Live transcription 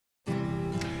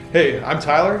Hey, I'm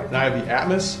Tyler, and I have the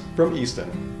Atmos from Easton.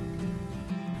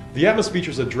 The Atmos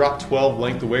features a drop 12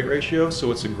 length to weight ratio, so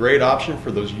it's a great option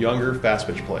for those younger fast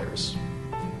pitch players.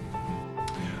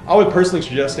 I would personally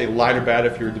suggest a lighter bat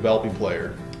if you're a developing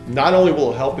player. Not only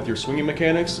will it help with your swinging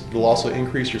mechanics, it'll also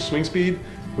increase your swing speed,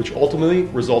 which ultimately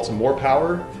results in more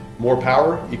power. More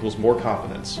power equals more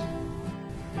confidence.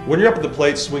 When you're up at the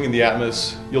plate swinging the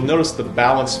Atmos, you'll notice the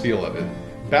balanced feel of it.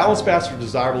 Balanced bats are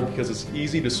desirable because it's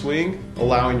easy to swing,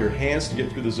 allowing your hands to get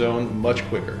through the zone much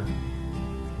quicker.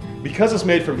 Because it's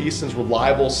made from Easton's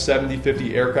reliable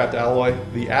 7050 aircraft alloy,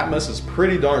 the Atmos is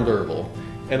pretty darn durable,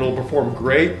 and it'll perform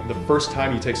great the first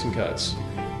time you take some cuts.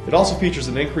 It also features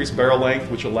an increased barrel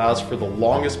length, which allows for the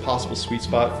longest possible sweet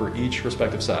spot for each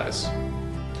respective size.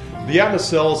 The Atmos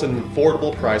sells at an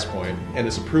affordable price point and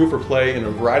is approved for play in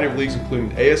a variety of leagues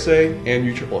including ASA and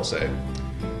USSSA.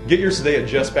 Get yours today at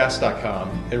JustBats.com,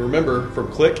 and remember, from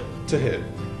click to hit.